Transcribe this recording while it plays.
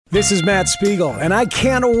This is Matt Spiegel, and I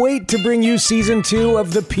can't wait to bring you Season 2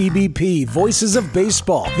 of the PBP, Voices of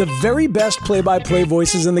Baseball. The very best play-by-play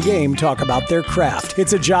voices in the game talk about their craft.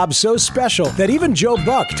 It's a job so special that even Joe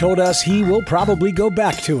Buck told us he will probably go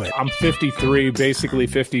back to it. I'm 53, basically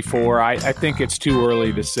 54. I think it's too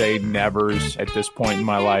early to say nevers at this point in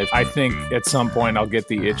my life. I think at some point I'll get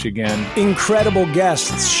the itch again. Incredible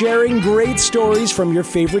guests sharing great stories from your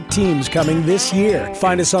favorite teams coming this year.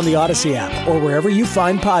 Find us on the Odyssey app or wherever you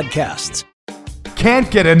find podcasts. Can't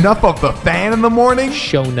get enough of the Fan in the morning?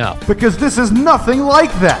 Shown up. Because this is nothing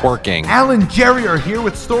like that. Working. Al and Jerry are here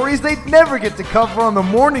with stories they'd never get to cover on the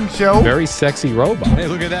morning show. Very sexy robot. Hey,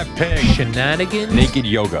 look at that pig. Shenanigans. Naked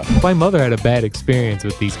yoga. My mother had a bad experience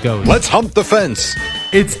with these ghosts. Let's hump the fence.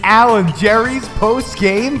 It's Al and Jerry's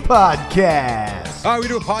post-game podcast. We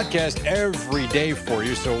do a podcast every day for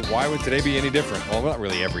you, so why would today be any different? Well, not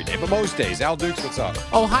really every day, but most days. Al Dukes, what's up?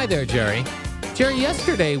 Oh, hi there, Jerry. Jerry,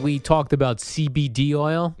 yesterday we talked about CBD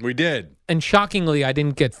oil. We did. And shockingly, I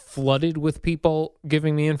didn't get flooded with people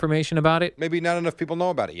giving me information about it. Maybe not enough people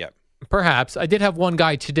know about it yet. Perhaps. I did have one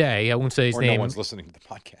guy today. I won't say his name. No one's listening to the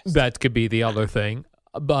podcast. That could be the other thing.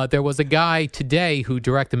 But there was a guy today who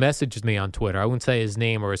direct messaged me on Twitter. I wouldn't say his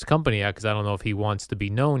name or his company yet because I don't know if he wants to be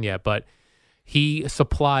known yet. But he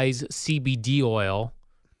supplies CBD oil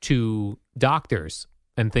to doctors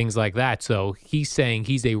and things like that. So he's saying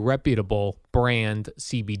he's a reputable brand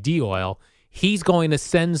CBD oil. He's going to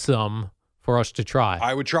send some for us to try.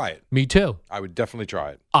 I would try it. Me too. I would definitely try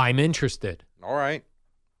it. I'm interested. All right.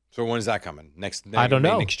 So when is that coming? I don't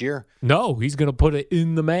know. Next year? No, he's going to put it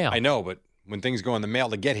in the mail. I know, but when things go in the mail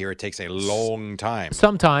to get here, it takes a long time.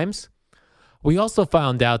 Sometimes. We also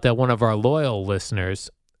found out that one of our loyal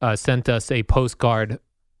listeners sent us a postcard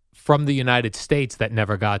from the United States that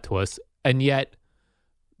never got to us. And yet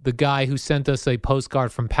the guy who sent us a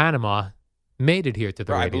postcard from Panama made it here to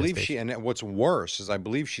the radio I believe station. and what's worse is I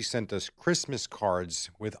believe she sent us Christmas cards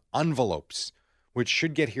with envelopes, which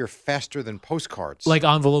should get here faster than postcards. Like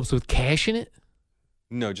envelopes with cash in it?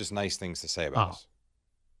 No, just nice things to say about us.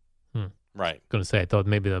 Right. Going to say, I thought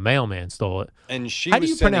maybe the mailman stole it. And she How was do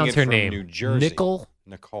you sending pronounce it her from name? New Jersey.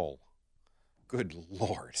 Nicole? Good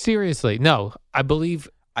Lord. Seriously. No, I believe.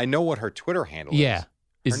 I know what her Twitter handle Yeah.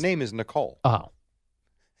 is. Her name is Nicole. Oh.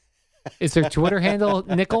 Is her Twitter handle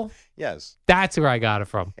Nicole? Yes. That's where I got it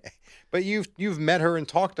from. But you've met her and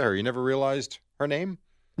talked to her. You never realized her name?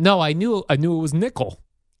 No, I knew it was Nicole.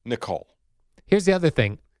 Nicole. Here's the other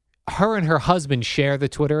thing. Her and her husband share the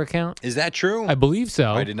Twitter account. Is that true? I believe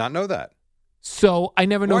so. I did not know that. So I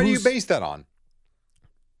never know Why do you base that on?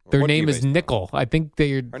 Their What do you name is base that on? Nicole. I think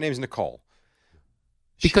they're. Her name's Nicole.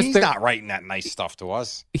 Because She's they're- not writing that nice stuff to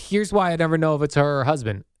us. Here's why I never know if it's her or her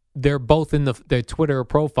husband. They're both in their Twitter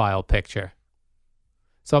profile picture.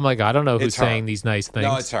 So I'm like, I don't know who's It's her. saying these nice things.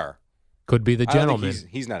 No, it's her. Could be the I don't think gentleman.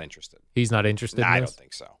 he's not interested. He's not interested Nah, in I this? don't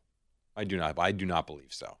think so. I do not believe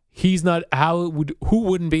so. He's not. Who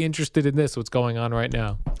wouldn't be interested in this? What's going on right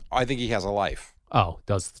now? I think he has a life. Oh,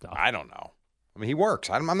 does stuff. I don't know. I mean, he works.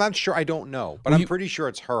 I'm not sure. I don't know. But Well, I'm pretty sure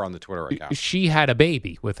it's her on the Twitter account. She had a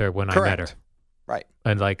baby with her when I met her. Correct. Right.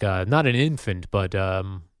 And like, not an infant, but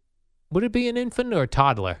would it be an infant or a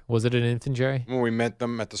toddler? Was it an infant, Jerry? When we met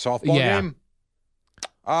them at the softball game?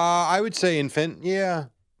 I would say infant. Yeah.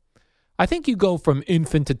 I think you go from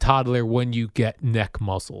infant to toddler when you get neck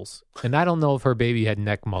muscles. And I don't know if her baby had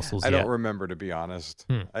neck muscles I yet. don't remember, to be honest.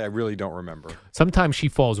 I really don't remember. Sometimes she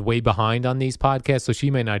falls way behind on these podcasts, so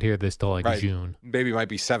she may not hear this till like Right. June. Baby might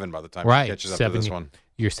be 7 by the time Right. she catches up to this one.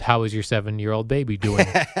 How is your 7-year-old baby doing,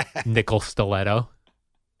 Nickel Stiletto?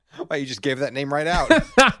 Well, you just gave that name right out.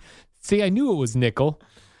 See, I knew it was Nickel.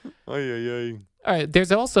 Ay. All right.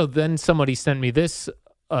 There's also then somebody sent me this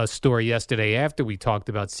story yesterday after we talked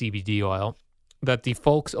about CBD oil that the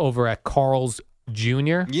folks over at Carl's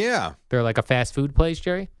Jr. Yeah. They're like a fast food place,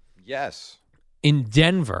 Jerry. Yes. In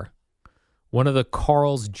Denver, one of the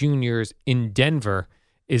Carl's Jr.'s in Denver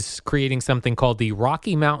is creating something called the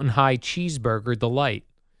Rocky Mountain High Cheeseburger Delight.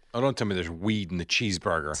 Oh, don't tell me there's weed in the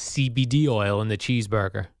cheeseburger. CBD oil in the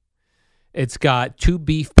cheeseburger. It's got 2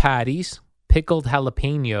 beef patties, pickled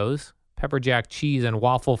jalapenos, pepper jack cheese, and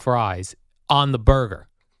waffle fries on the burger.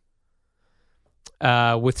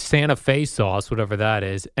 With Santa Fe sauce, whatever that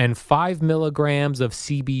is, and 5 milligrams of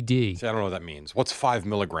CBD. See, I don't know what that means. What's 5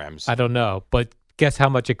 milligrams? I don't know, but guess how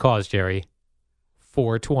much it costs, Jerry?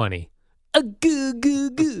 $4.20. A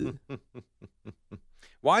goo.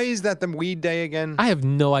 Why is that the weed day again? I have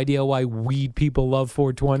no idea why weed people love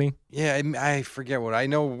 $4.20. Yeah, I forget what. I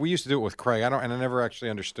know we used to do it with Craig. And I never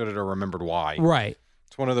actually understood it or remembered why. Right.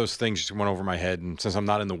 It's one of those things just went over my head, and since I'm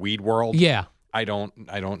not in the weed world, Yeah. I don't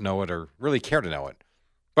know it or really care to know it.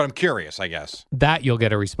 But I'm curious, I guess. That you'll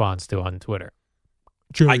get a response to on Twitter.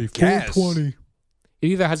 I guess. 420. It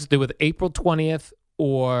either has to do with April 20th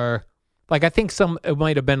or like I think it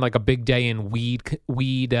might have been like a big day in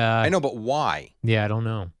weed. I know, but why? Yeah, I don't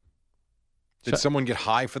know. Did someone get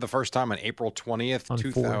high for the first time on April 20th? On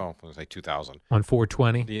 2000. On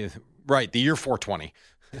 420. Right, the year 420.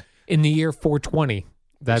 In the year 420.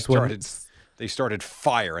 That's when they started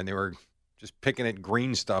fire, and they were just picking at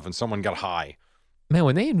green stuff, and someone got high. Man,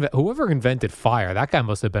 when whoever invented fire, that guy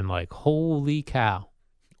must have been like, holy cow.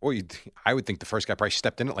 Well, I would think the first guy probably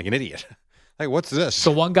stepped in it like an idiot. Like, what's this?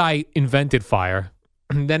 So one guy invented fire,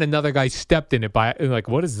 and then another guy stepped in it by like,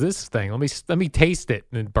 what is this thing? Let me taste it,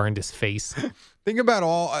 and it burned his face. Think about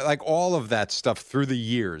all of that stuff through the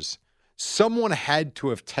years. Someone had to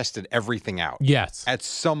have tested everything out. Yes. At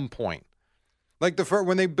some point. Like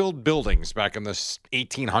when they built buildings back in the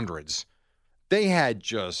 1800s, they had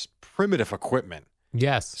just primitive equipment.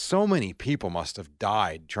 Yes. So many people must have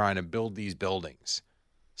died trying to build these buildings.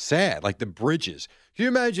 Sad, like the bridges. Can you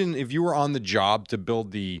imagine if you were on the job to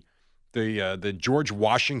build the George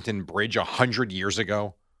Washington Bridge 100 years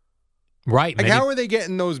ago? Right. Like, how are they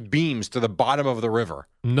getting those beams to the bottom of the river?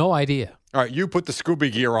 No idea. All right, you put the scuba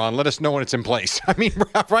gear on. Let us know when it's in place. I mean,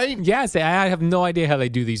 right? Yes, I have no idea how they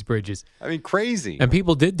do these bridges. I mean, crazy. And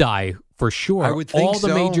people did die for sure. I would think all the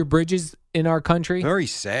so. major bridges in our country, Very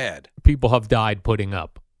sad. people have died putting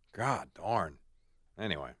up. God darn.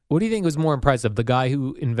 Anyway. What do you think was more impressive, the guy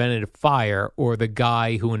who invented fire or the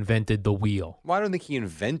guy who invented the wheel? Well, I don't think he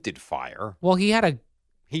invented fire. Well,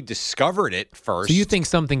 He discovered it first. So you think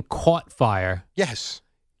something caught fire? Yes.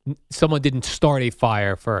 Someone didn't start a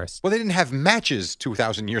fire first. Well, they didn't have matches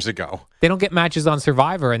 2,000 years ago. They don't get matches on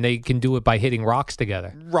Survivor, and they can do it by hitting rocks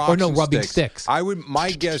together. Rocks and rubbing sticks. My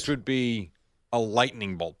guess would be a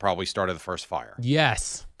lightning bolt probably started the first fire.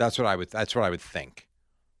 Yes. That's what I would think.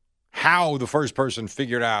 How the first person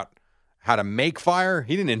figured out how to make fire,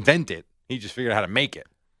 he didn't invent it. He just figured out how to make it.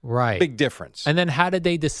 Right. Big difference. And then how did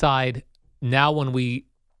they decide now when we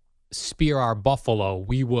spear our buffalo,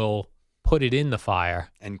 we will put it in the fire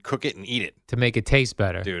and cook it and eat it. to make it taste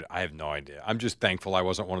better? Dude, I have no idea. I'm just thankful I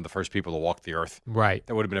wasn't one of the first people to walk the earth. Right.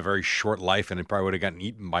 That would have been a very short life, and it probably would have gotten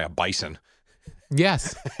eaten by a bison.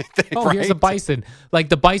 Yes. Oh, here's a bison. Like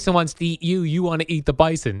the bison wants to eat you, you want to eat the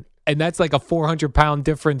bison. And that's like a 400-pound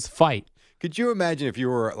difference fight. Could you imagine if you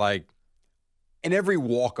were like, in every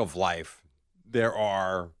walk of life, there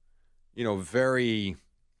are, very,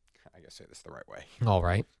 I gotta say this the right way. All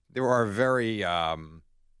right. There are very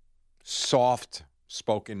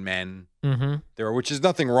soft-spoken men, which is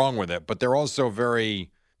nothing wrong with it, but they're also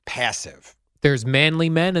very passive. There's manly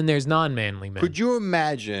men and there's non-manly men. Could you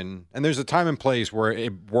imagine, and there's a time and place where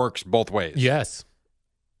it works both ways. Yes.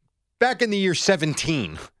 Back in the year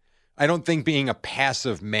 17, I don't think being a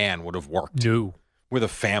passive man would have worked No. with a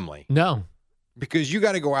family. No. Because you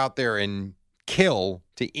got to go out there and kill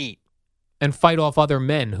to eat. And fight off other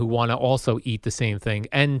men who want to also eat the same thing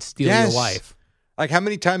and steal your wife. Like, how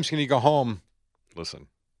many times can you go home? Listen,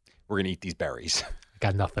 we're going to eat these berries.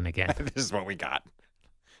 Got nothing again. This is what we got.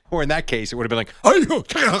 Or in that case, it would have been like,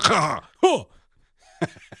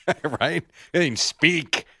 right? They didn't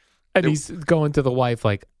speak. And he's going to the wife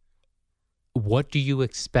like, what do you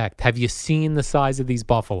expect? Have you seen the size of these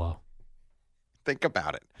buffalo? Think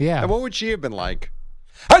about it. Yeah. And what would she have been like?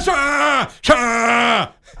 As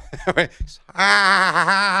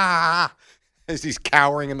he's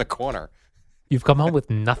cowering in the corner. You've come home with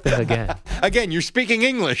nothing again. Again, you're speaking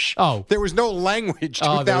English. Oh. There was no language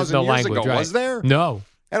 2,000 there was no years language, ago, right. was there? No.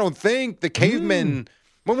 I don't think. The cavemen,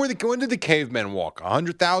 when did the cavemen walk?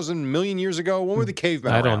 100,000 million years ago? When were the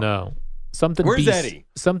cavemen I don't around? know. Something Where's BC, Eddie?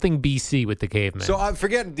 Something BC with the cavemen. So I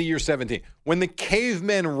forget the year 17. When the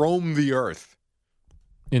cavemen roamed the earth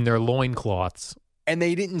in their loincloths. and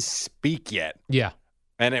they didn't speak yet. Yeah.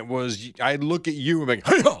 And it was, I'd look at you and be like,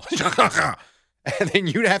 and then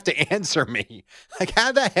you'd have to answer me. Like,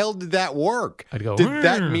 how the hell did that work? I'd go, did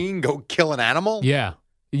that mean go kill an animal? Yeah.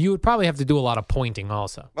 You would probably have to do a lot of pointing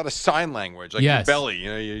also. A lot of sign language, like Yes. your belly.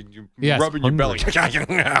 You Yes, rubbing your belly.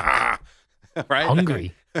 Right?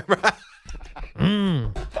 Hungry.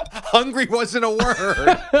 Hungry wasn't a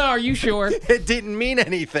word. Are you sure? It didn't mean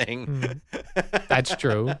anything. That's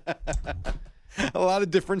true. A lot of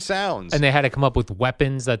different sounds. And they had to come up with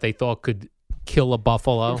weapons that they thought could kill a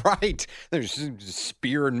buffalo. Right. There's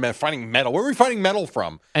spear and fighting metal. Where are we fighting metal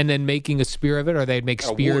from? And then making a spear of it, or they'd make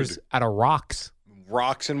Out of spears wood. out of rocks.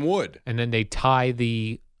 Rocks and wood. And then they tie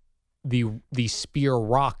the spear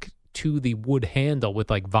rock to the wood handle with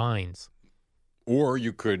like vines. Or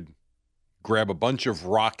you could grab a bunch of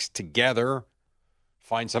rocks together,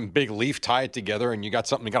 Find some big leaf, tie it together, and you got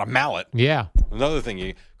something. You got a mallet. Yeah. Another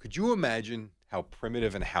thing, could you imagine how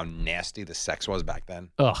primitive and how nasty the sex was back then?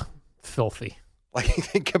 Ugh, filthy. Like,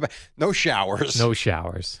 think about no showers, No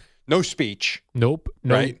showers. no speech, Nope.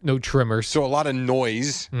 No, Right. no trimmers. so a lot of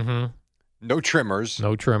noise, Mm-hmm. no trimmers,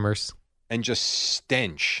 No trimmers. and just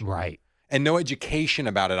stench, Right. and no education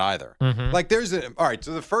about it either. Mm-hmm. Like, all right,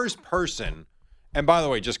 so the first person, and by the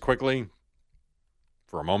way, just quickly,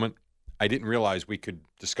 for a moment, I didn't realize we could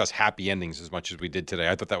discuss happy endings as much as we did today.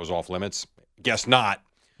 I thought that was off limits. Guess not.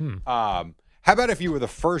 How about if you were the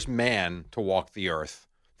first man to walk the earth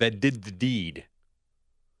that did the deed?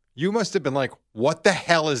 You must have been like, what the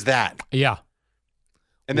hell is that? Yeah.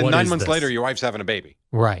 And then What 9 is months this? later, your wife's having a baby.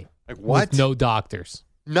 Right. Like, what? With no doctors.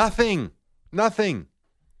 Nothing.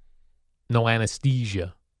 No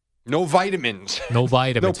anesthesia. No vitamins. No No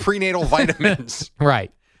vitamins. prenatal vitamins.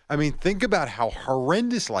 Right. I mean, think about how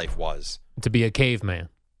horrendous life was. To be a caveman.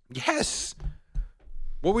 Yes.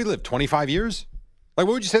 What we lived, 25 years? Like,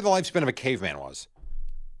 what would you say the lifespan of a caveman was?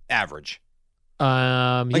 Average. Like,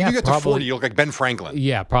 Yeah, you get to probably, 40, you look like Ben Franklin,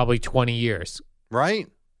 Yeah, probably 20 years. right?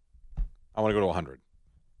 I want to go to 100.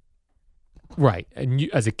 Right. And you,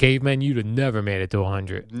 as a caveman, you'd have never made it to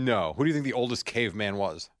 100. No. Who do you think the oldest caveman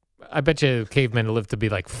was? I bet you a caveman who lived to be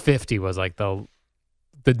like 50 was like the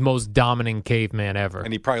most dominant caveman ever.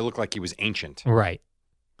 And he probably looked like he was ancient. Right.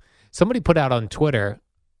 Somebody put out on Twitter,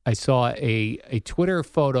 I saw a Twitter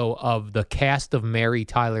photo of the cast of Mary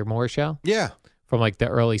Tyler Moore Show Yeah. from like the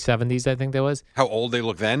early 70s, I think that was, How old they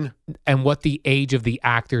look then? and what the age of the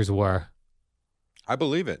actors were. I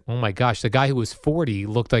believe it. Oh my gosh, the guy who was 40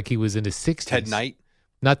 looked like he was in his 60s. Ted Knight.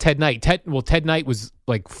 Not Ted Knight. Ted Knight was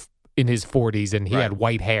like in his 40s and he Right. had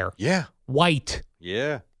white hair. Yeah. White.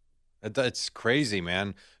 Yeah. That's crazy,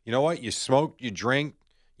 man. You know what? You smoked, you drank,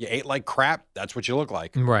 you ate like crap. That's what you look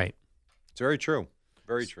like. Right. It's very true.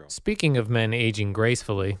 Very true. Speaking of men aging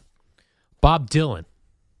gracefully, Bob Dylan.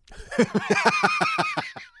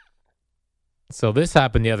 So this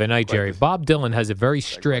happened the other night, Jerry. Bob Dylan has a very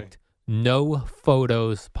strict no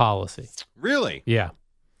photos policy. Really? Yeah.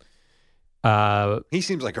 He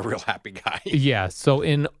seems like a real happy guy. Yeah. So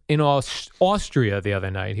in Austria the other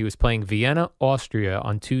night, he was playing Vienna, Austria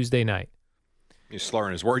on Tuesday night He's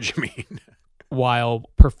slurring his words, you mean? while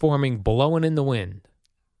performing Blowin' in the Wind.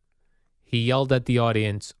 He yelled at the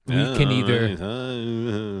audience, we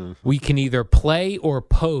can either play or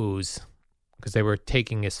pose, because they were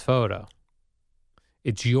taking his photo.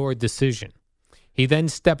 It's your decision. He then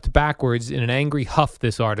stepped backwards in an angry huff,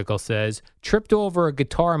 this article says, tripped over a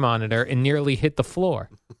guitar monitor and nearly hit the floor.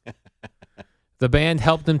 The band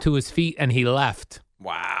helped him to his feet and he left.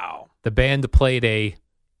 Wow. The band played a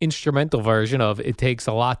instrumental version of It Takes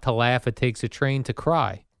a Lot to Laugh, It Takes a Train to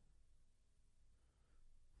Cry.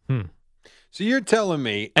 So you're telling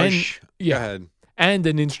me, And- go yeah. ahead. And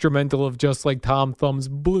an instrumental of Just Like Tom Thumb's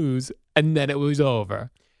Blues, and then it was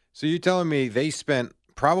over. So you're telling me they spent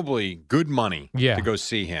probably good money Yeah. to go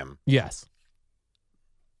see him. Yes.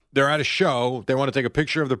 They're at a show. They want to take a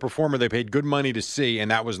picture of the performer they paid good money to see,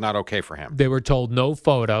 and that was not okay for him. They were told no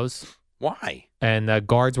photos, Why? and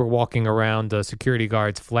guards were walking around, security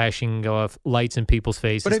guards flashing lights in people's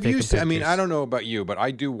faces. But have you taking seen, I mean, pictures. I don't know about you, but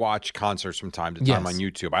I do watch concerts from time to time Yes. on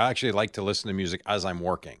YouTube. I actually like to listen to music as I'm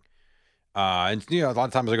working. And, you know, a lot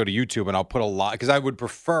of times I go to YouTube and I'll put a lot, because I would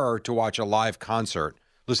prefer to watch a live concert,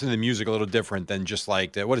 listen to the music a little different than just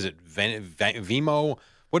like, what is it, Vimeo?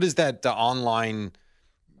 What is that online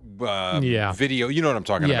Yeah. video? You know what I'm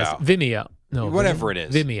talking Yes, about. Vimeo. No, Whatever it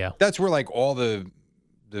is. Vimeo. That's where like all the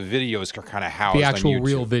videos are kind of housed The on actual YouTube.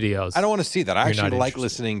 real videos. I don't want to see that. I You're actually not like interested.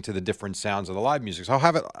 listening to the different sounds of the live music. So I'll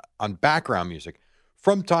have it on background music.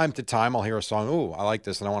 From time to time, I'll hear a song. Oh, I like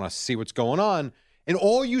this, and I want to see what's going on. And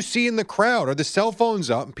all you see in the crowd are the cell phones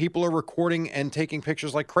up, and people are recording and taking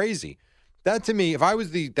pictures like crazy. That to me, if I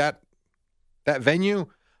was that venue,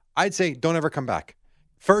 I'd say don't ever come back.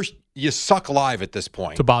 First, you suck live at this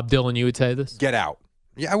point. To Bob Dylan, you would say this? Get out.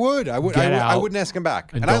 Yeah, I would. I Get I out wouldn't ask him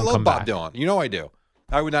back. and And I don't love come Bob back. Dylan. You know I do.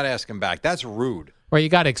 I would not ask him back. That's rude. Well, you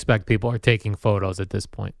got to expect people are taking photos at this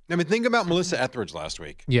point. I mean, think about Melissa Etheridge last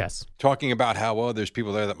week. Yes. Talking about how, well, there's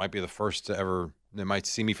people there that might be the first to ever, they might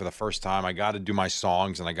see me for the first time. I got to do my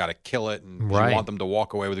songs and I got to kill it. And Right. you want them to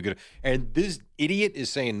walk away with a good. And this idiot is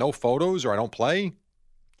saying no photos or I don't play.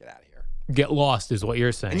 Get out of here. Get lost is what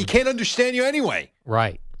you're saying. And he can't understand you anyway.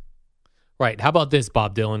 Right. Right. How about this,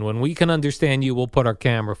 Bob Dylan? When we can understand you, we'll put our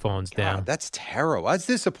camera phones down. God, that's terrible. That's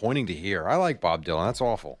disappointing to hear. I like Bob Dylan. That's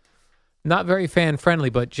awful. Not very fan friendly,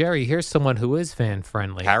 but Jerry, here's someone who is fan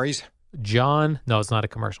friendly. Harry's? No, it's not a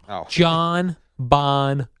commercial. Oh. John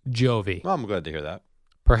Bon Jovi. Well, I'm glad to hear that.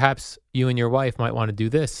 Perhaps you and your wife might want to do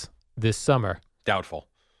this summer. Doubtful.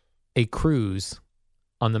 A cruise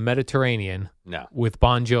on the Mediterranean No. with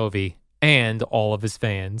Bon Jovi and all of his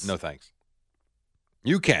fans. No thanks.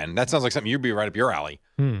 You can. That sounds like something you'd be right up your alley.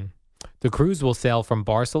 The cruise will sail from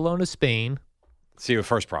Barcelona, Spain, See your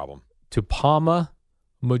first problem. to Palma,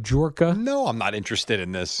 Majorca, No, I'm not interested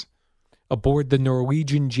in this. aboard the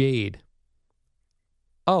Norwegian Jade.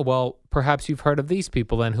 Oh, well, perhaps you've heard of these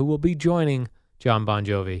people then who will be joining John Bon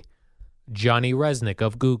Jovi. Johnny Resnick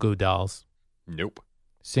of Goo Goo Dolls. Nope.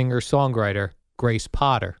 Singer-songwriter Grace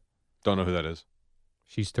Potter. Don't know who that is.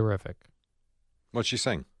 She's terrific. What's she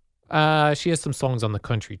sing? She has some songs on the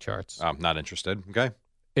country charts. I'm not interested. Okay.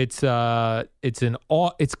 It's going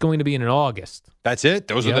to be in August. That's it?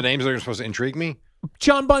 Those are Yep. the names that are supposed to intrigue me?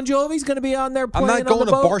 John Bon Jovi's going to be on there I'm playing not on going the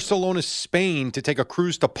to boat. Barcelona, Spain to take a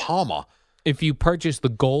cruise to Palma. If you purchase the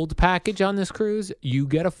gold package on this cruise, you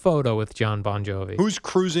get a photo with John Bon Jovi. Who's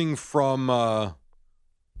cruising from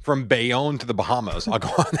Bayonne to the Bahamas? I'll go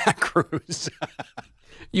on that cruise.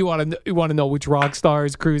 You want to know which rock star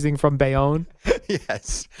is cruising from Bayonne?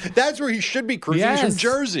 Yes. That's where he should be cruising. He's Yes. from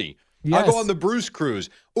Jersey. Yes. I'll go on the Bruce cruise.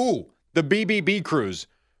 Ooh, the BBB cruise.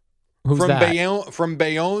 Who's from that? From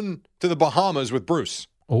Bayonne to the Bahamas with Bruce.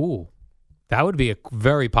 Oh, that would be a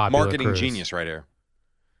very popular Marketing cruise. genius right here.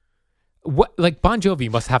 What, like Bon Jovi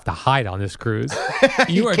must have to hide on this cruise.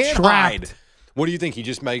 You are can't trapped. hide. What do you think? He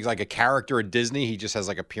just makes like a character at Disney? He just has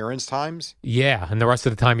like appearance times? Yeah, and the rest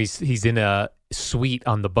of the time he's in a suite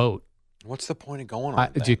on the boat. What's the point of going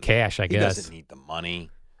on? Do cash, I He guess. doesn't need the money.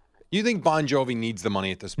 You think Bon Jovi needs the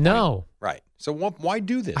money at this point? No. Right. So why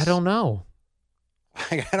do this? I don't know.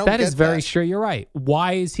 I don't That is get very that. sure. You're right.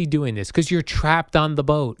 Why is he doing this? Because you're trapped on the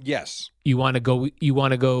boat. Yes. You want to go. You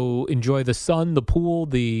want to go enjoy the sun, the pool,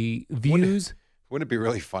 the views. Wouldn't it be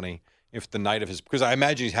really funny if the night of his, because I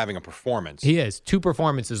imagine he's having a performance. He is 2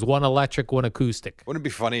 performances, 1 electric, 1 acoustic. Wouldn't it be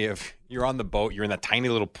funny if you're on the boat, you're in that tiny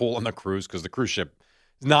little pool on the cruise, because the cruise ship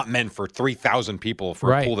is not meant for 3,000 people for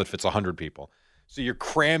Right. a pool that fits 100 people. So you're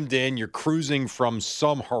crammed in, you're cruising from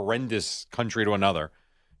some horrendous country to another.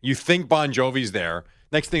 You think Bon Jovi's there.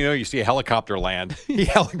 Next thing you know, you see a helicopter land. He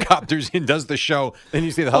helicopters in, does the show. Then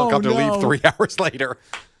you see the helicopter no. leave 3 hours later.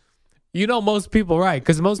 You know, most people, right?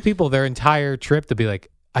 Because most people, their entire trip to be like,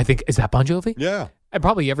 I think, is that Bon Jovi? Yeah. And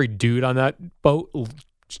probably every dude on that boat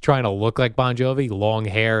trying to look like Bon Jovi, long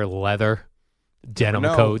hair, leather, denim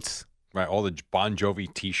know. coats. Right. All the Bon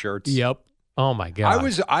Jovi T-shirts. Yep. Oh my god.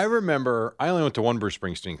 I remember I only went to one Bruce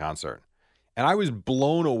Springsteen concert, and I was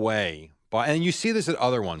blown away by, and you see this at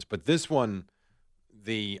other ones, but this one,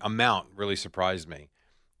 the amount really surprised me.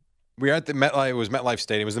 We were at the MetLife. It was MetLife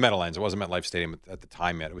Stadium. It was the Meadowlands. It wasn't MetLife Stadium at the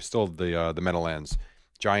time yet. It was still the Meadowlands,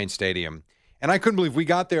 giant stadium. And I couldn't believe we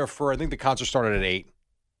got there for, I think the concert started at 8,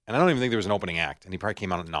 and I don't even think there was an opening act. And he probably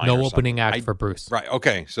came out at 9. no or opening something. act for Bruce. Right.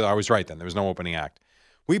 Okay. So I was right then. There was no opening act.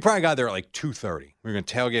 We probably got there at like 2:30. We were going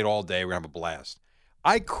to tailgate all day. We're going to have a blast.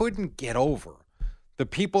 I couldn't get over the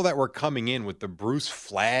people that were coming in with the Bruce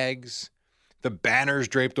flags, the banners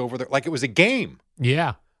draped over there, like it was a game.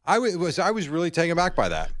 Yeah. I was really taken aback by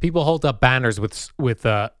that. People hold up banners with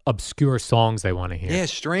obscure songs they want to hear. Yeah,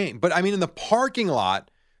 strange. But I mean, in the parking lot,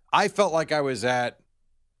 I felt like I was at,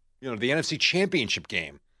 the NFC Championship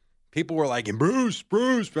game. People were like, Bruce,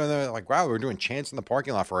 Bruce. And they're like, wow, we're doing chants in the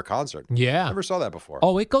parking lot for a concert. Yeah. Never saw that before.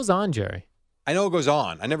 Oh, it goes on, Jerry. I know it goes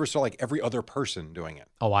on. I never saw like every other person doing it.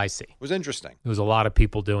 Oh, I see. It was interesting. There was a lot of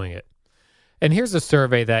people doing it. And here's a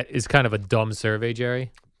survey that is kind of a dumb survey,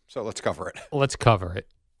 Jerry. So let's cover it. Let's cover it.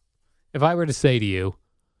 If I were to say to you,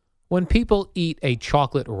 when people eat a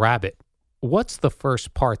chocolate rabbit, what's the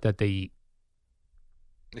first part that they eat?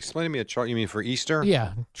 Explain to me a chart. You mean for Easter?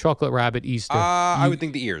 Yeah, chocolate rabbit Easter. I would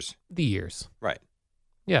think the ears. The ears. Right.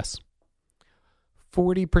 Yes.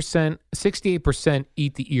 40%, 68%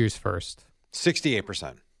 eat the ears first.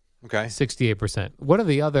 68%. Okay. 68%. What are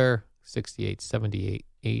the other 68, 78,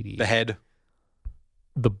 80? The head.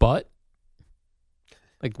 The butt?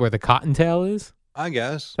 Like where the cottontail is? I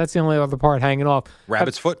guess. That's the only other part hanging off.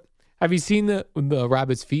 Rabbit's foot. Have you seen the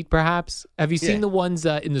rabbit's feet, perhaps? Have you seen Yeah. the ones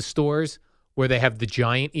in the stores where they have the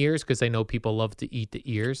giant ears? Because I know people love to eat the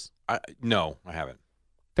ears. No, I haven't.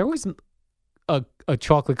 There was a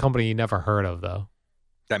chocolate company you never heard of, though.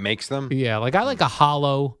 That makes them? Yeah, like I like a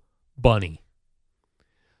hollow bunny.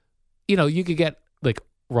 You could get like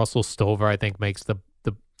Russell Stover, I think, makes the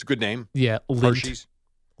It's a good name. Lindt. Hershey's.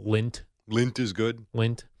 Lindt. Lindt is good.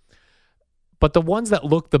 Lindt. But the ones that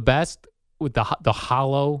look the best with the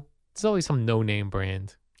hollow, it's always some no-name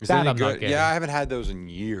brand. Is That that any I'm not good? getting. Yeah, I haven't had those in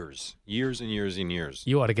years. Years and years and years.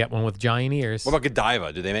 You ought to get one with giant ears. What about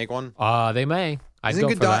Godiva? Did they make one? They may. I'd Isn't go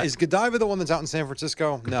for that. Is Godiva the one that's out in San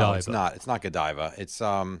Francisco? No, it's Godiva. not. It's not Godiva. It's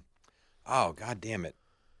oh god damn it,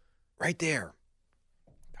 right there.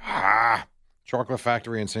 Chocolate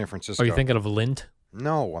Factory in San Francisco. Are you thinking of Lindt?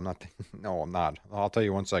 No, I'm not. No, I'm not. I'll tell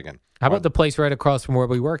you 1 second. How about the place right across from where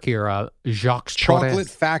we work here, Jacques Chocolate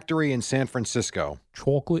Torres? Factory in San Francisco?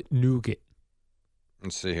 Chocolate nougat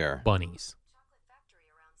Let's see here. bunnies.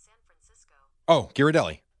 Oh,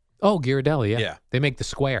 Ghirardelli. Oh, Ghirardelli, yeah. Yeah. They make the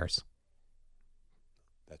squares.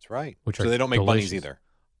 That's right. Which so are they don't make bunnies delicious. either.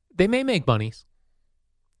 They may make bunnies.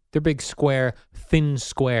 They're big square, thin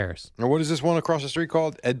squares. Or what is this one across the street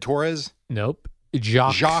called? Ed Torres? Nope.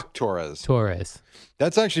 Jacques Torres. Torres.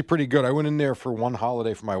 That's actually pretty good. I went in there for one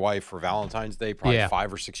holiday for my wife for Valentine's Day, probably Yeah.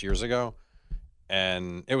 5 or 6 years ago,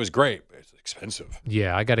 and it was great. It's expensive.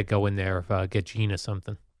 Yeah, I got to go in there get Gina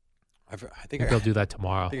something. I I think think they'll do that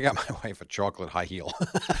tomorrow. I think I got my wife a chocolate high heel.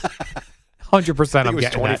 100%. I think it was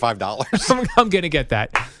 $25. I'm going to get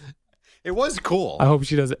that. It was cool. I hope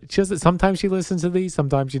she doesn't. She doesn't. Sometimes she listens to these.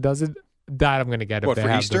 Sometimes she doesn't. That I'm going to get. What, if they for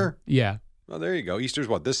have Easter? them. Yeah. Well, there you go. Easter's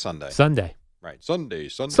what, this Sunday? Sunday. Right. Sunday.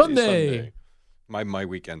 Sunday. My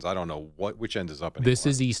weekends, I don't know which end is up anymore. This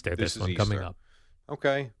is Easter. This is one coming Easter. up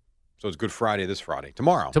Okay. So it's Good Friday this Friday.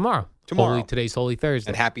 Tomorrow. tomorrow. Today's Holy Thursday.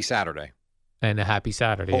 And Happy Saturday. And a happy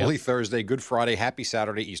Saturday. Holy Yep. Thursday, Good Friday, Happy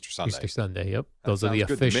Saturday, Easter Sunday. Easter Sunday. Yep. That Those are the sounds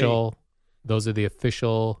good to me. official. Those are the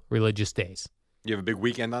official religious days. You have a big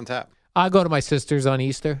weekend on tap? I go to my sister's on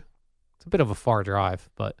Easter. It's a bit of a far drive,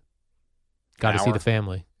 but got to see hour? the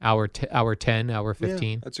family. Hour 10, hour 15.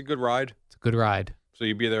 Yeah, that's a good ride. It's a good ride. So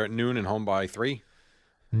you'd be there at noon and home by 3?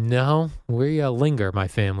 No, we linger. My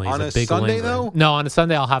family is On a a big Sunday, lingerer. though? No, on a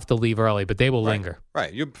Sunday I'll have to leave early, but they will linger.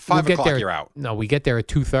 Right. You We'll 5 get o'clock, there- you're out. No, we get there at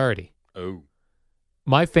 2:30. Oh.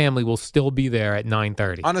 My family will still be there at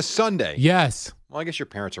 9:30. On a Sunday? Yes. Well, I guess your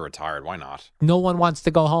parents are retired. Why not? No one wants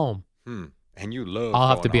to go home. And you love I'll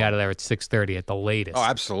have to going be home. out of there at 6:30 at the latest. Oh,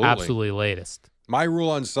 absolutely. Absolutely latest. My rule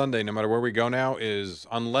on Sunday, no matter where we go now, is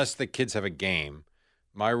unless the kids have a game,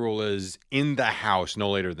 my rule is in the house no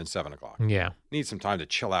later than 7 o'clock. Yeah. Need some time to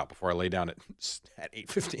chill out before I lay down at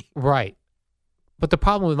 8:15. Right. But the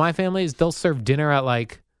problem with my family is they'll serve dinner at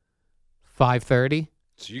like 5:30.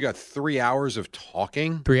 So you got 3 hours of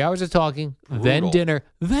talking? 3 hours of talking, then Brutal. dinner,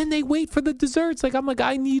 then they wait for the desserts. I'm like,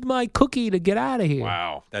 I need my cookie to get out of here.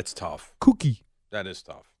 Wow, that's tough. Cookie. That is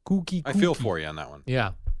tough. Cookie. I feel cookie. for you on that one.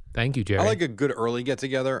 Yeah. Thank you, Jerry. I like a good early get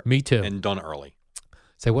together. Me too. And done early.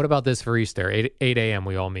 Say, what about this for Easter? 8 a.m.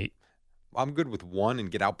 we all meet. I'm good with 1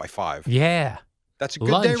 and get out by 5. Yeah. That's a good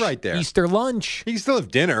lunch. day right there. Easter lunch. You can still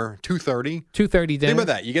have dinner 2:30. 2:30 dinner. Think about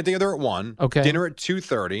that. You get together at 1. Okay. Dinner at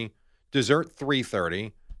 2:30. Dessert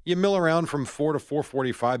 3:30. You mill around from 4 to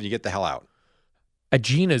 4:45. You get the hell out. At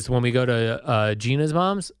Gina's, when we go to Gina's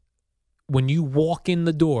mom's, when you walk in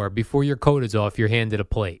the door before your coat is off, you're handed a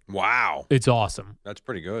plate. Wow, It's awesome. that's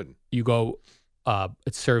pretty good. You go,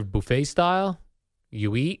 it's served buffet style.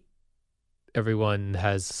 You eat. Everyone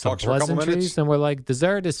has some Talks for a couple minutes. pleasantries, and we're like,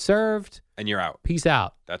 dessert is served. And you're out. Peace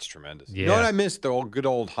out. That's tremendous. Yeah. You know what I miss? The old good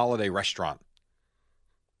old holiday restaurant.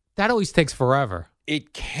 That always takes forever.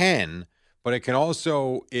 It can, but it can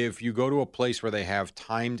also, if you go to a place where they have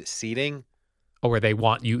timed seating, Or where they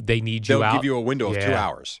want you, they need you they'll out. give you a window of 2 Yeah.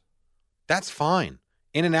 hours. That's fine.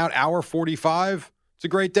 In and out, hour 45. It's a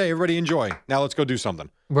great day. Everybody enjoy. Now let's go do something.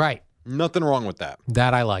 Right. Nothing wrong with that.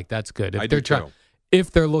 That I like. That's good. If I they're do too.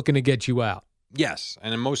 if they're looking to get you out. Yes,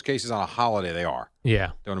 and in most cases on a holiday they are.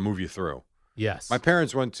 Yeah. They want to move you through. Yes. My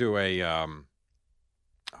parents went to a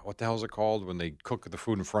what the hell is it called when they cook the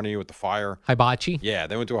food in front of you with the fire? Hibachi. Yeah,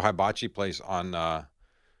 they went to a hibachi place on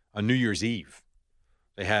New Year's Eve.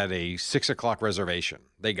 They had a 6 o'clock reservation.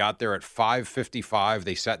 They got there at 5:55.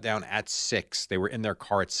 They sat down at 6. They were in their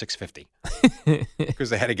car at 6:50 because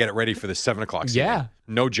they had to get it ready for the 7 o'clock. seating. Yeah.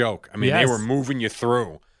 No joke. I mean, Yes. they were moving you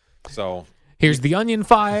through. So Here's the onion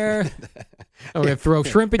fire. I'm gonna throw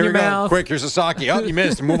shrimp in here your we go. mouth. Quick, here's a sake. Oh, you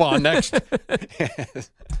missed. Move on next.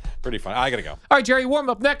 Pretty fun. I gotta go. All right, Jerry, warm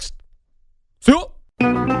up next. See you.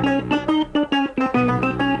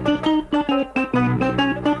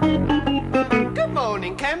 Good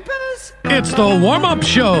morning, campers. It's the warm-up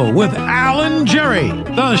show with Alan Jerry,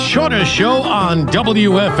 the shortest show on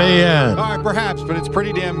WFAN. All right, perhaps, but it's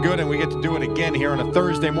pretty damn good, and we get to do it again here on a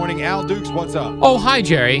Thursday morning. Al Dukes, what's up? Oh, hi,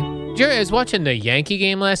 Jerry. Jerry, I was watching the Yankee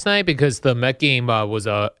game last night because the Met game was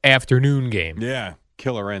a afternoon game. Yeah,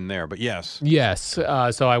 killer in there, but yes. Yes.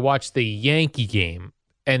 So I watched the Yankee game,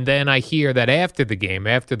 and then I hear that after the game,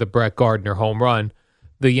 after the Brett Gardner home run,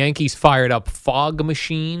 the Yankees fired up fog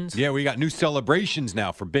machines Yeah, we got new celebrations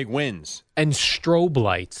now for big wins. and strobe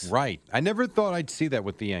lights. Right. I never thought I'd see that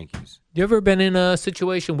with the Yankees. You ever been in a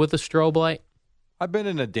situation with a strobe light? I've been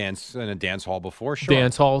in a dance hall before. Sure.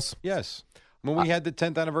 Dance halls. Yes. When we had the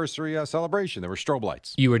 10th anniversary celebration, there were strobe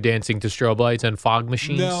lights. You were dancing to strobe lights and fog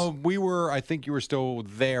machines? No, we were. I think you were still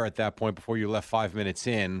there at that point before you left 5 minutes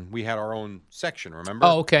in. We had our own section, remember?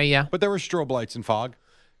 Oh, okay, yeah. But there were strobe lights and fog.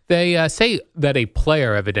 They say that a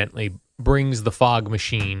player evidently brings the fog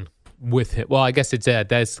machine with him. Well, I guess it's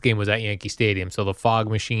this game was at Yankee Stadium, so the fog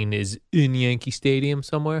machine is in Yankee Stadium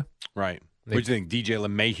somewhere. Right. What do you think? DJ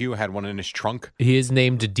LeMahieu had one in his trunk? He is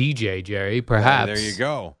named a DJ, Jerry, perhaps. There you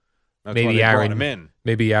go. That's maybe why they brought him Aaron, in.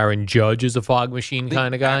 Maybe Aaron Judge is a fog machine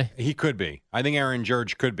kind of guy. He could be. I think Aaron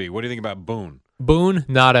Judge could be. What do you think about Boone? Boone,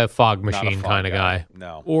 not a fog Not a machine fog kind of guy.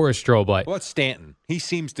 No. Or a strobe light. Well, it's Stanton. He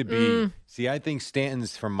seems to be. See, I think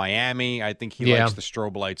Stanton's from Miami. I think he Yeah. likes the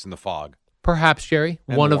strobe lights and the fog. Perhaps, Jerry.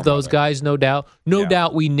 And One of warm those weather. guys, no doubt. No Yeah.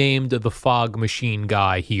 doubt we named the fog machine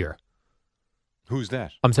guy here. Who's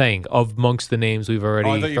that? I'm saying, amongst the names we've already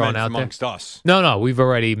Oh, I thought you thrown meant out there. amongst us. No, we've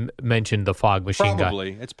already mentioned the fog machine guy.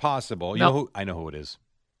 Probably. It's possible. No. I know who it is.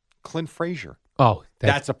 Clint Frazier. Oh,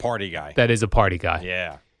 That's a party guy. that is a party guy.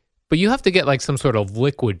 Yeah. But you have to get like some sort of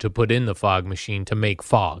liquid to put in the fog machine to make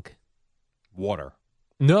fog. Water.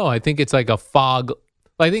 No, I think it's like a fog.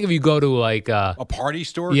 I think if you go to like, A party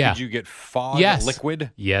store? Yeah. Could you get fog yes,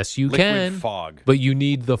 liquid? Yes, you Liquid can. fog. But you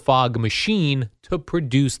need the fog machine to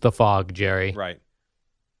produce the fog, Jerry. Right.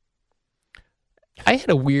 I had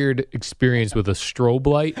a weird experience with a strobe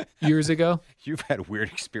light years ago. You've had weird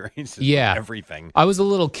experiences Yeah. with everything. I was a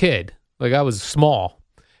little kid, like I was small,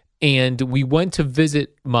 and we went to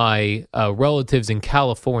visit my relatives in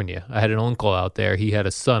California. I had an uncle out there. He had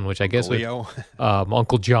a son, which I guess was Leo,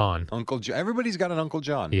 Uncle John. Uncle John. Everybody's got an Uncle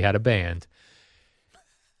John. He had a band.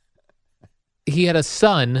 He had a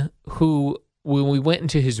son who, when we went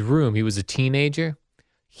into his room, he was a teenager.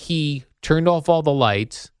 He turned off all the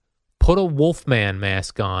lights, put a Wolfman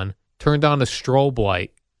mask on, turned on a strobe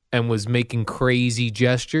light, and was making crazy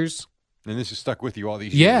gestures. And this has stuck with you all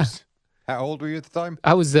these Yeah. years. How old were you at the time?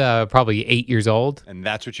 I was probably 8 years old. And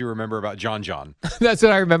that's what you remember about John John. That's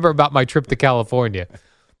what I remember about my trip to California.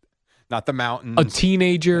 Not the mountains. A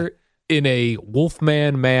teenager in a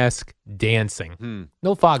Wolfman mask dancing.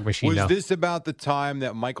 No fog machine, Was no. this about the time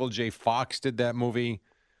that Michael J. Fox did that movie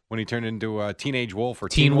when he turned into a teenage wolf or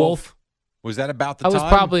Teen Wolf? Was that about the I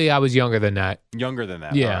time? was younger than that. Younger than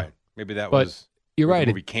that. Yeah. All right. Maybe that But was you're where right.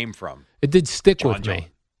 the movie came from. It did stick John with John. me.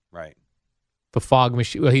 Right. The fog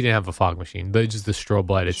machine. Well, he didn't have a fog machine, but just the strobe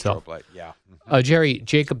light itself. Strobe light. Yeah. Jerry,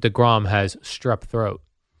 Jacob DeGrom has strep throat.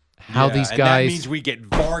 How Yeah, these and guys? that means we get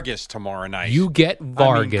Vargas tomorrow night. You get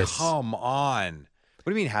Vargas. I mean, come on. What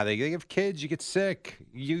do you mean? How they have kids? You get sick.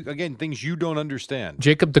 You again things you don't understand.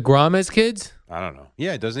 Jacob DeGrom has kids? I don't know.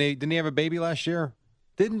 Yeah, doesn't he? Didn't he have a baby last year?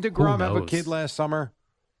 Didn't DeGrom have a knows? kid last summer?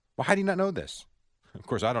 Well, how do you not know this? Of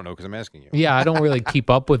course, I don't know because I'm asking you. Yeah, I don't really keep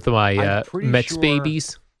up with my I'm pretty Mets sure-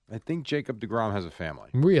 babies. I think Jacob DeGrom has a family.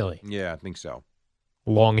 Really? Yeah, I think so.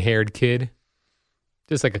 Long-haired kid?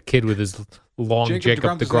 Just like a kid with his long Jacob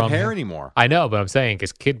DeGrom doesn't have hair hair. anymore. I know, but I'm saying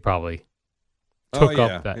his kid probably took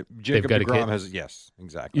up that. Jacob they've got a DeGrom kid. has yes,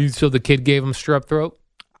 exactly. So the kid gave him strep throat?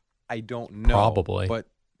 I don't know. Probably. But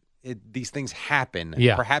these things happen.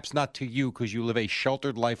 Yeah. Perhaps not to you because you live a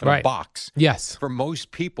sheltered life in a Right. box. Yes. For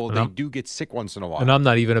most people, And they I'm- do get sick once in a while. And I'm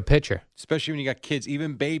not even a pitcher. Especially when you got kids,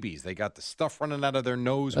 even babies. They got the stuff running out of their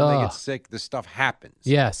nose when they Ugh. get sick. This stuff happens.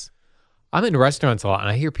 Yes. I'm in restaurants a lot, and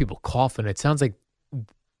I hear people coughing. It sounds like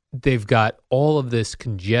they've got all of this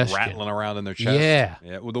congestion. Rattling around in their chest.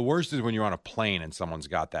 Yeah. Well, the worst is when you're on a plane and someone's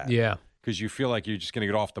got that. Yeah. Because you feel like you're just going to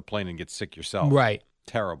get off the plane and get sick yourself. Right.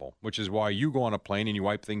 Terrible. Which is why you go on a plane and you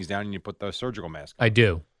wipe things down and you put the surgical mask on. I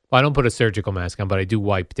do. Well, I don't put a surgical mask on, but I do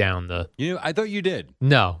wipe down the. You know, I thought you did.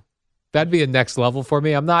 No. That'd be a next level for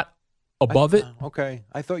me. I'm not above it. Okay.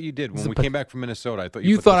 I thought you did. When It's a we pa- came back from Minnesota, I thought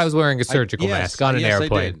You put thought this- I was wearing a surgical yes, mask on an yes, I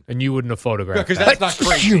airplane, did. and you wouldn't have photographed Because that. that's not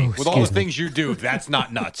crazy. With all the Excuse me. things you do, that's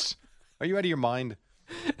not nuts. Are you out of your mind?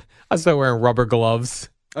 I started wearing rubber gloves.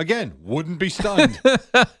 Again, wouldn't be stunned.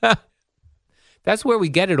 That's where we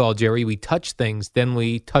get it all, Jerry. We touch things, then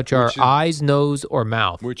we touch our Which is- eyes, nose, or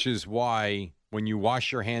mouth. Which is why when you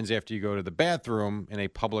wash your hands after you go to the bathroom in a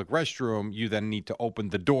public restroom, you then need to open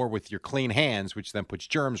the door with your clean hands, which then puts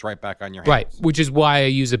germs right back on your hands. Right, which is why I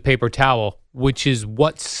use a paper towel, which is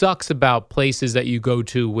what sucks about places that you go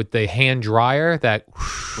to with the hand dryer that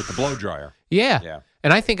With the blow dryer. yeah. Yeah.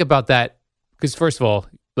 And I think about that because first of all,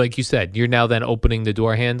 like you said, you're now then opening the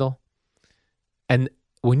door handle. And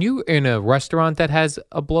when you're in a restaurant that has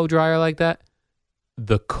a blow dryer like that,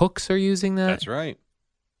 the cooks are using that. That's right.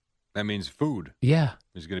 That means food Yeah.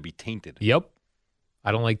 is going to be tainted. Yep.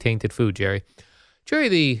 I don't like tainted food, Jerry. Jerry,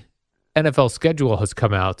 the NFL schedule has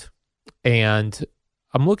come out. And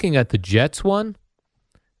I'm looking at the Jets one.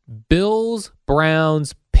 Bills,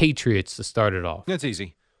 Browns, Patriots to start it off. That's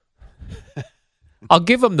easy. I'll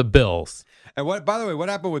give them the Bills. And by the way, what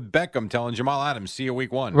happened with Beckham telling Jamal Adams, see you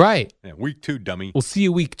week 1? Right. Yeah, week 2, dummy. We'll see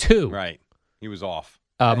you week 2. Right. He was off.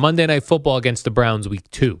 Monday Night Football against the Browns week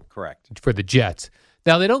 2. Correct. For the Jets.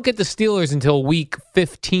 Now, they don't get the Steelers until week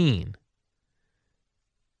 15.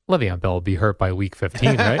 Le'Veon Bell will be hurt by week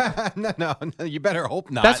 15, right? No, you better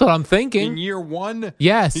hope not. That's what I'm thinking. In year 1,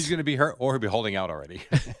 yes. He's going to be hurt, or he'll be holding out already.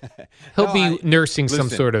 He'll be nursing some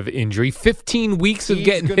sort of injury. 15 weeks of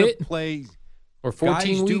getting hit? Play, or 14 guys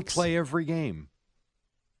weeks? Guys do play every game.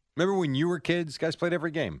 Remember when you were kids, guys played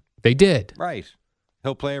every game? They did. Right.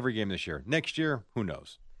 He'll play every game this year. Next year, who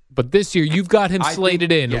knows? But this year, you've got him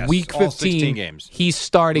slated in. Yes, week 15, all 16 games. He's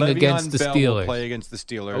starting Le'Veon against the Bell Steelers. Will play against the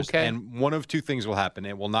Steelers. Okay. And one of two things will happen.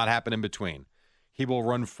 It will not happen in between. He will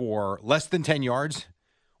run for less than 10 yards,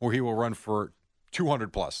 or he will run for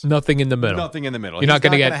 200 plus. Nothing in the middle. Nothing in the middle. You're not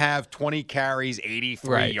going to have 20 carries,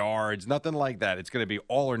 83 yards, nothing like that. It's going to be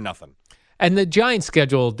all or nothing. And the Giants'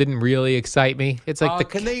 schedule didn't really excite me. It's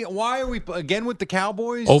like why are we again with the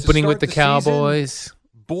Cowboys? Opening with the Cowboys. Season?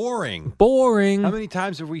 Boring. How many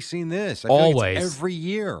times have we seen this? Always. Like every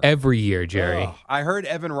year. Every year, Jerry. I heard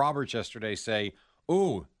Evan Roberts yesterday say,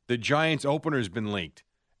 "Ooh, the Giants opener's been leaked."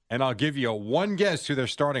 And I'll give you one guess who they're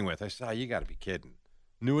starting with. I said, you got to be kidding.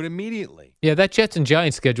 Knew it immediately. Yeah, that Jets and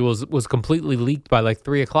Giants schedule was completely leaked by like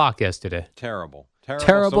 3 o'clock yesterday. Terrible.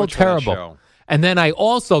 Terrible. And then I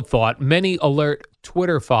also thought many alert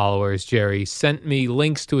Twitter followers, Jerry, sent me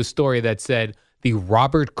links to a story that said the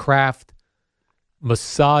Robert Kraft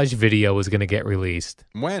massage video was going to get released.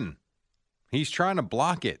 When? He's trying to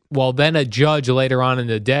block it. Well, then a judge later on in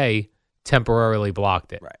the day temporarily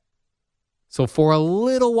blocked it. Right. So for a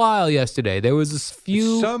little while yesterday, there was this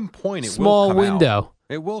few at some point, small window.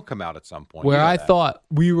 It will come out at some point. Where I thought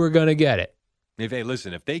we were going to get it.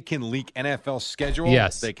 If they can leak NFL schedule,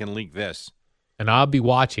 they can leak this. And I'll be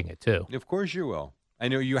watching it too. Of course you will. I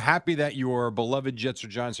know you're happy that your beloved Jets or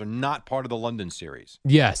Giants are not part of the London series.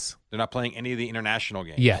 Yes. They're not playing any of the international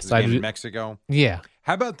games. Yes. I in Mexico. Yeah.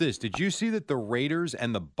 How about this? Did you see that the Raiders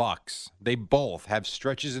and the Bucks, they both have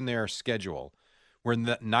stretches in their schedule where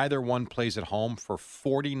neither one plays at home for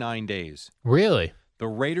 49 days? Really? The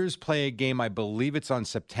Raiders play a game, I believe it's on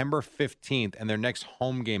September 15th, and their next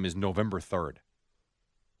home game is November 3rd.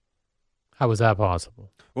 How was that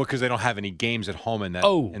possible? Well, because they don't have any games at home in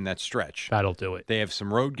that stretch. That'll do it. They have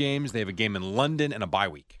some road games. They have a game in London and a bye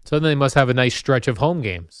week. So they must have a nice stretch of home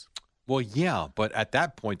games. Well, yeah, but at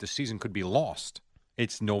that point, the season could be lost.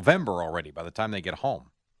 It's November already by the time they get home,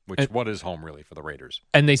 what is home really for the Raiders?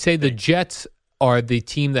 And they say the Jets are the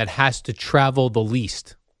team that has to travel the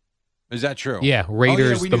least. Is that true? Yeah,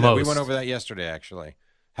 Raiders the most. We went over that yesterday, actually.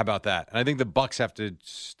 How about that? And I think the Bucks I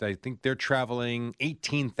think they're traveling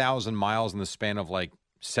 18,000 miles in the span of like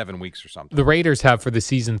 7 weeks or something. The Raiders have for the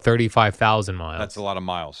season 35,000 miles. That's a lot of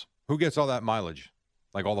miles. Who gets all that mileage?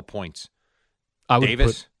 Like all the points? I would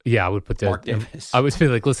Davis? I would put Mark Davis. I would be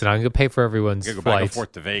like, listen, I'm going to pay for everyone's flights. flights. Back and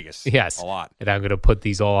forth to Vegas. Yes. A lot. And I'm going to put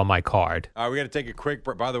these all on my card. All right, we got to take a quick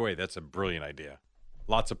break. By the way, that's a brilliant idea.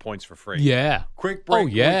 Lots of points for free. Yeah. Quick break. Oh,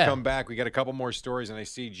 yeah. When we come back, we got a couple more stories, and I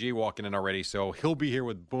see G walking in already, so he'll be here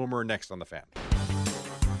with Boomer next on The Fan.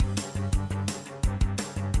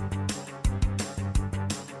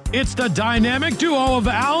 It's the dynamic duo of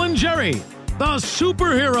Al and Jerry, the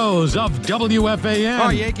superheroes of WFAN. Oh,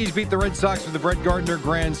 Yankees beat the Red Sox with the Brett Gardner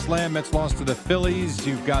Grand Slam. Mets lost to the Phillies.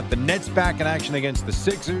 You've got the Nets back in action against the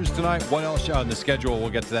Sixers tonight. What else on the schedule? We'll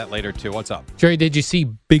get to that later, too. What's up? Jerry, did you see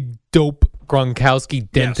Big Dope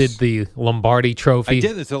Gronkowski dented the Lombardi trophy? I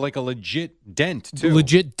did. It's like a legit dent, too.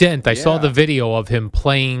 Legit dent. I saw the video of him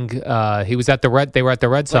playing. He was at they were at the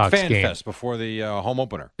Red Sox Fan game. Fest before the home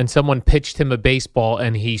opener. And someone pitched him a baseball,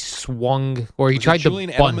 and he swung, or he tried to bunt. Julian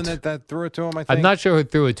Edelman that threw it to him, I think? I'm not sure who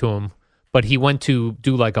threw it to him, but he went to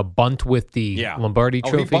do like a bunt with the Lombardi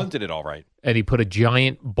trophy. Oh, he bunted it all right. And he put a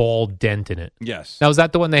giant ball dent in it. Yes. Now, is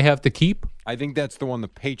that the one they have to keep? I think that's the one the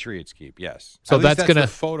Patriots keep, yes. So At least that's the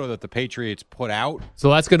photo that the Patriots put out. So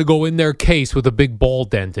that's going to go in their case with a big ball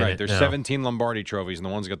dent in it. Right, there's 17 Lombardi trophies, and the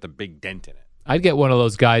one's got the big dent in it. I'd get one of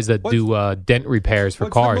those guys that do dent repairs for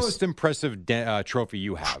cars. What's the most impressive trophy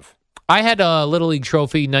you have? I had a Little League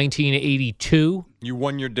trophy 1982. You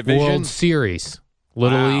won your division? World Series.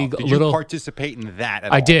 Little League. Did you participate in that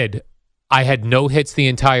at all? I did. I had no hits the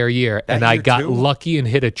entire year, and I got lucky and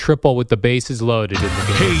hit a triple with the bases loaded in the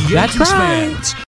game. Hey, Yankees fans.